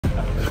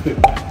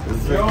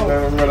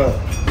Brother.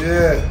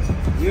 Yeah.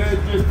 You're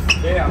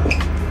just there.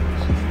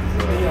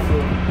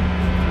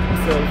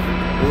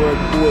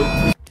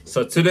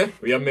 So today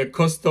we have made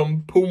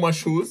custom Puma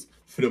shoes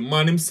for the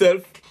man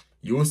himself,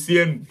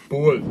 Usain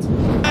Bolt.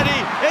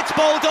 It's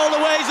Bolt all the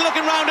way, he's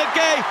looking round at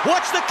Gay.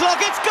 Watch the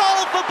clock, it's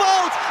goal for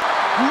Bolt!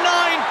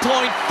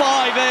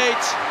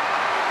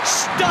 9.58.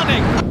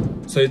 Stunning!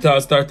 So it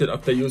all started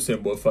after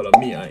Usain Bolt followed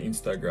me on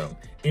Instagram.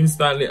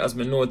 Instantly, as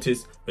me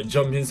noticed, I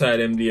jumped inside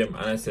MDM and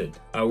I said,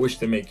 I wish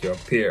to make you a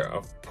pair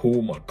of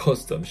Puma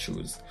custom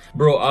shoes.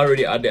 Bro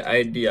already had the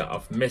idea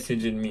of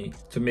messaging me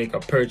to make a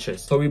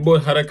purchase. So we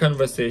both had a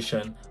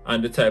conversation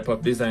on the type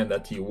of design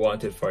that he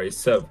wanted for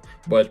himself.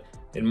 But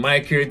in my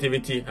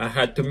creativity, I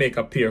had to make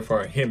a pair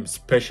for him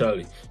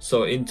specially.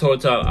 So in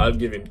total, I'll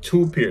give him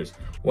 2 pairs.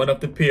 One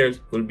of the pairs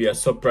will be a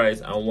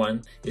surprise and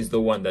one is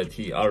the one that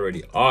he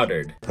already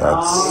ordered.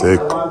 That's sick.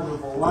 You know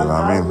what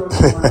I mean?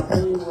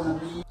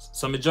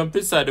 So I jump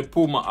inside the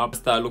Puma app,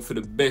 start look for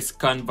the best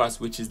canvas,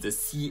 which is the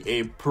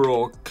CA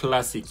Pro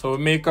Classic. So we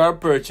make our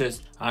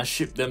purchase and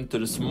ship them to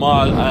the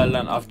small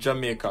island of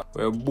Jamaica,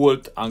 where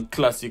Bolt and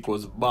Classic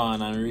was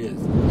born and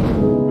raised.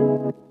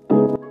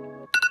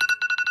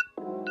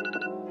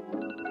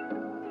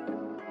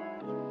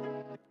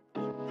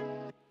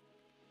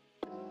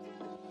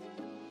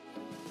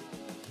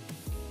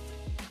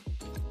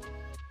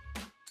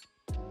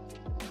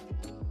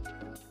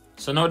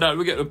 So now that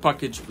we get the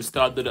package, we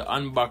start do the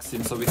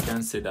unboxing so we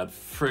can see that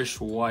fresh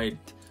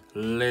white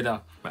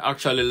leather. I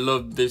actually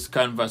love this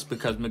canvas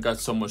because I got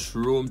so much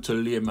room to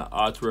lay my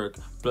artwork.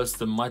 Plus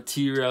the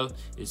material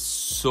is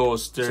so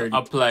sturdy. So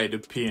apply the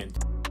paint.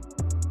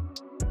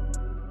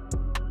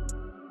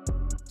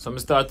 So I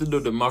start to do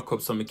the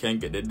mock-up so I can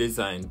get the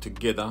design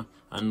together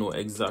and know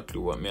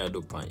exactly what I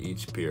do on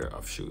each pair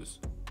of shoes.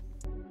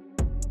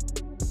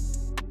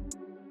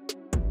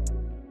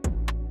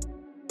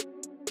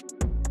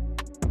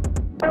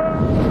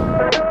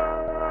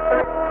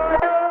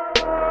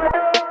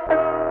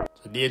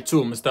 Day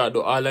 2, I start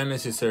do all the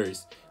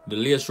necessaries. The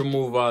lace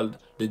removal,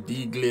 the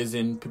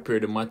deglazing, prepare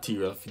the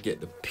material to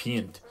get the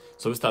paint.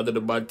 So we started the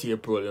bad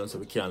tape roll, so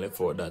we can't let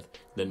for that.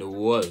 Then the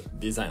whole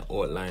design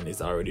outline is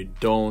already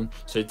done.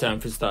 So it's time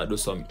to start do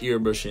some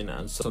airbrushing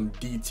and some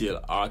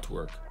detailed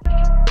artwork.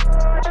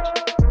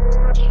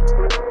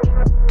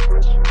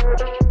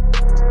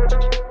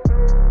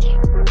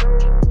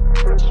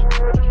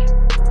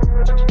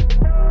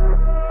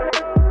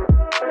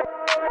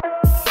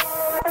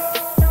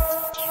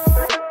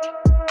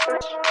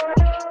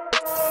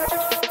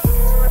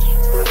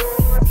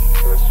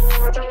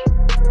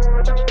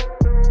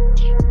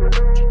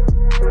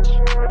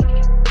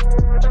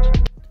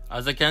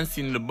 As I can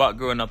see in the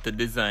background of the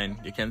design,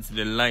 you can see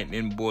the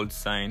lightning bolt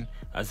sign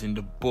as in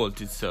the bolt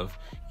itself.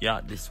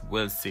 Yeah, this is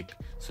well sick.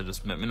 So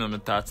just let me know the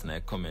thoughts in the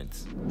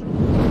comments.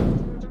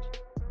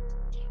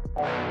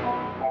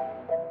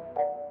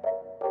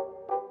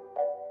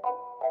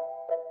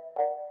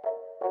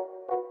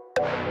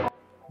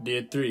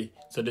 Day 3.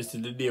 So this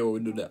is the day where we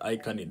do the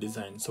iconic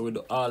design. So we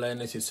do all our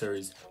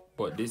necessaries,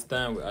 but this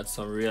time we add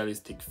some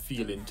realistic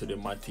feeling to the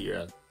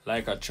material,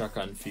 like a track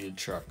and field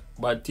track.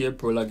 But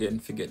tape roll again,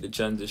 forget the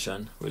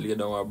transition. We'll lay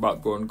down our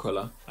background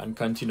color and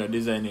continue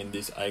designing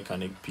this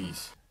iconic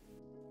piece.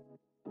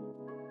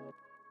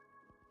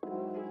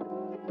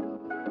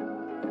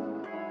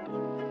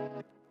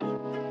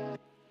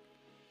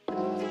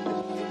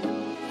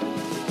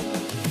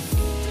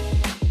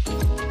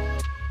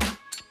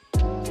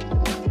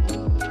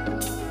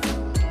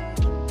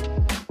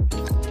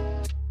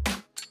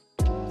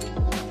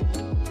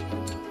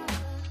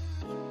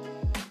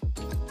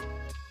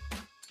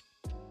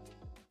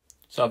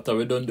 So after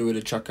we done do with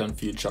the track and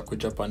field track, we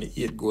drop on the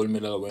 8 gold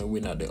medal when we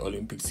win at the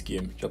Olympics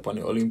game. Drop on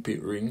the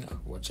Olympic ring,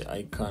 watch the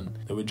icon.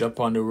 Then we drop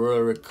on the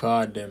world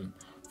record them.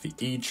 For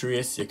each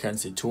race, you can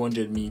see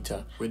 200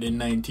 meter with the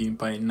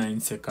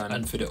 19.9 seconds.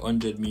 And for the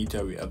 100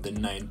 meter, we have the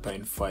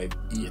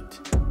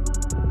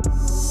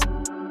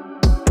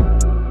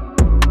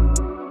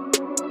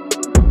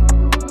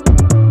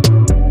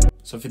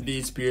 9.58. So for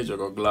these pairs, we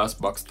got glass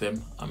box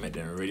them and make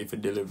them ready for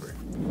delivery.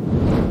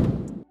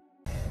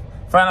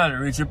 Finally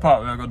reach the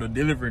part where I got the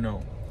delivery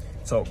now.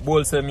 So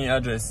Bolt send me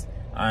address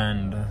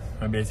and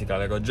I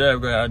basically got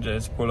drive guy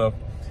address, pull up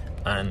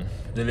and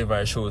deliver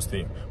a shoes to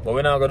him. But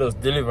we now got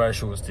just deliver a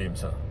shoes to him,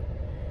 so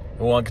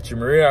we want to get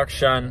him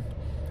reaction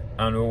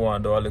and we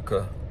want to do a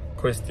little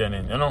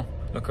questioning, you know,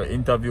 like an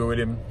interview with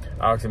him,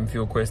 ask him a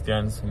few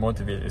questions,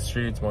 motivate the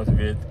streets,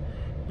 motivate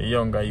the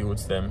younger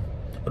youths them.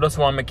 We just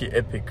want to make it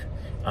epic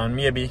and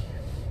maybe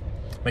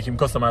make him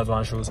customize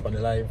one shoes for the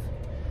live.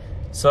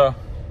 So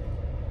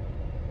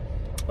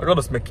I gotta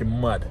just make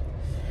him mad.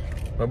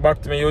 But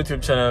back to my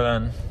YouTube channel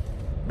and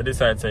I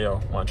decided to say,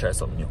 yo, I want to try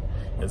something new.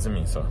 You see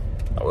me? So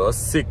I was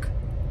sick.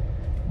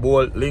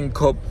 Bolt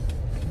link up.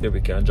 Then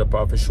we can drop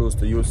off the shoes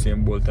to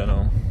Usain Bolt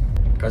now.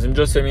 Because him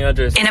just sent me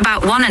address. In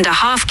about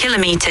 1.5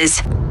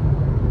 kilometers.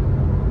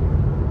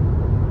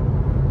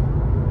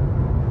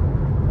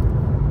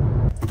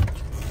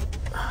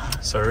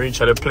 So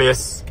reach at the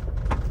place.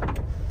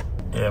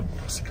 You Yep,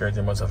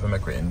 security must have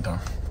make way in town.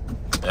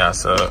 Yeah,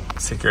 so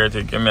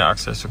security give me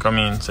access to come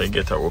in so you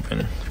get her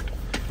open.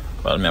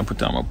 Well, me I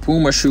put on my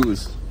Puma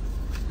shoes.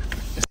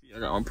 You see, I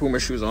got my Puma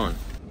shoes on.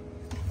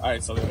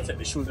 Alright, so let me take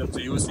the shoes up to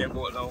Usain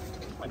Bolt now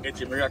and get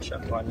him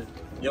reaction on it.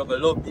 You're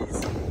gonna love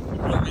these.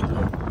 Love it.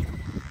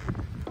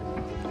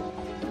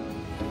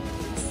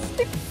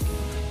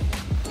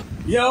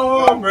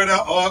 Yo! Oh, brother,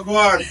 oh, go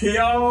on.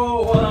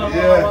 Yo! What up,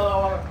 Yeah.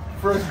 what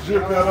up? Fresh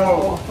drip at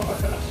all.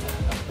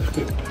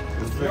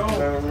 Yo!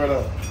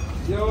 Brother.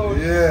 Yo!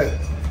 Yeah.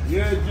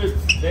 Yeah,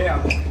 just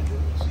damn. Jesus.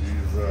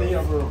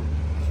 Damn, bro.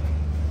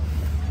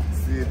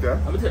 See it there?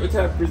 I'm gonna take the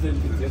time to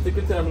present it. Take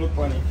the time to look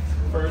funny.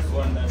 First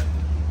one then.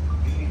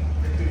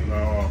 No.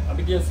 I'm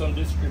gonna get some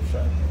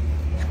description.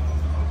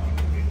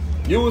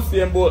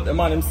 Usain Bolt, the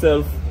man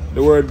himself,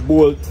 the word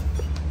Bolt.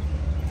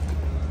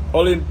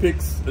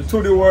 Olympics,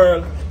 to the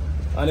world,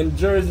 and them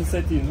jersey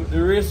settings,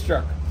 the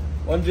racetrack.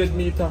 100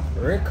 meter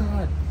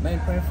record,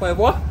 9.5.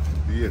 What?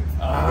 Yeah.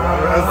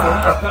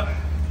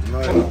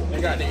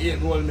 They got the 8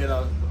 gold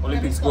medal,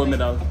 Olympics gold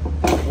medal.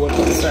 Go to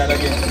the side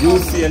again.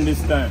 Usain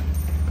this time.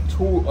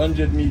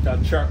 200 meter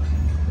track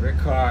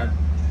record.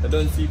 I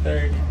don't see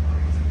 30.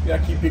 We are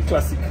keep it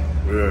classic.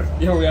 Yeah.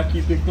 Yeah, we are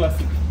keep it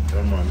classic.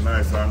 Yeah, man.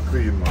 Nice and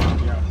clean, man.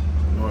 Yeah.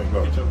 No, it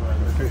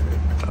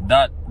got.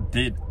 That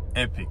did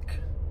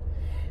epic.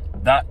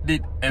 That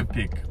did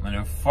epic. When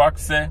the fact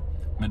say,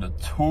 with the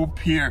 2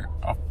 pair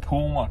of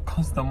Puma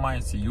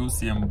customized to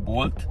Usain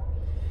Bolt,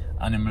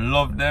 and him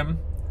love them,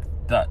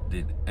 that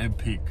did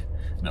epic.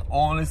 The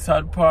only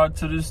sad part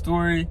to the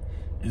story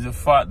is the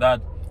fact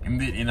that him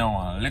did, you know,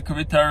 a little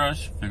bit of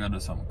rush, figure do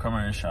some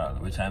commercial,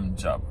 which I'm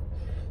job.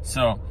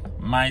 So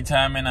my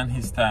timing and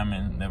his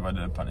timing never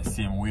did upon the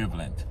same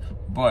wavelength.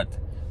 But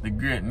the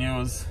great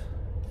news,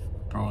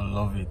 bro,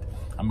 love it.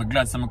 I'm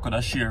glad someone could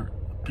have shared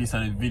a piece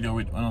of the video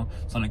with you,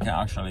 so they can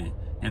actually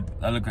get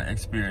a little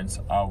experience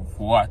of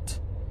what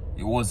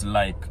it was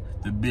like,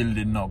 the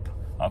building up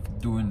of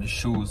doing the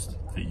shoes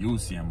for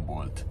Usain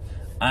Bolt.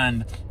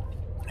 And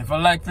if I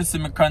like to see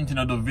me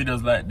continue do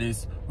videos like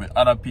this with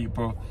other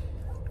people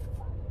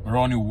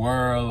around the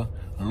world,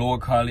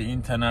 locally,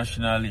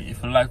 internationally,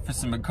 if you like to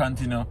see me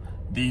continue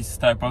this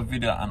type of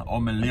video and how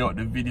me lay out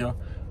the video,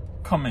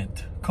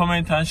 comment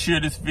and share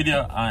this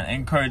video and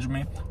encourage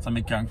me so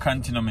I can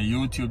continue my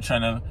YouTube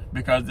channel,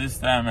 because this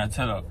time I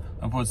tell you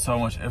I put so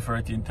much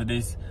effort into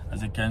this.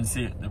 As you can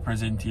see, the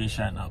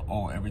presentation and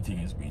how everything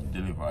is being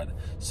delivered.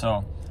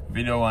 So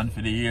video 1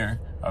 for the year,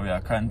 and we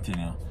are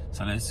continue.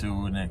 So let's see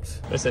who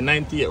next. That's a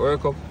 98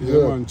 World Cup.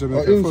 Yeah, man,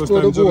 Jamaica. First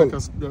time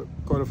Jamaica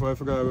qualified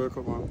for the World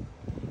Cup, man.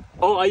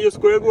 Oh, are you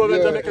square goal when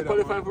Yeah, Jamaica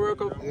qualified for World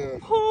Cup? Yeah.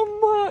 Oh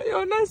man,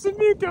 yo, nice to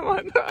meet you,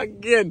 man.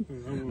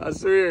 Again, I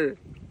swear.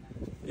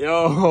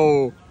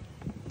 Yo,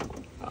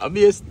 I'll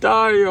be a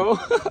star, yo.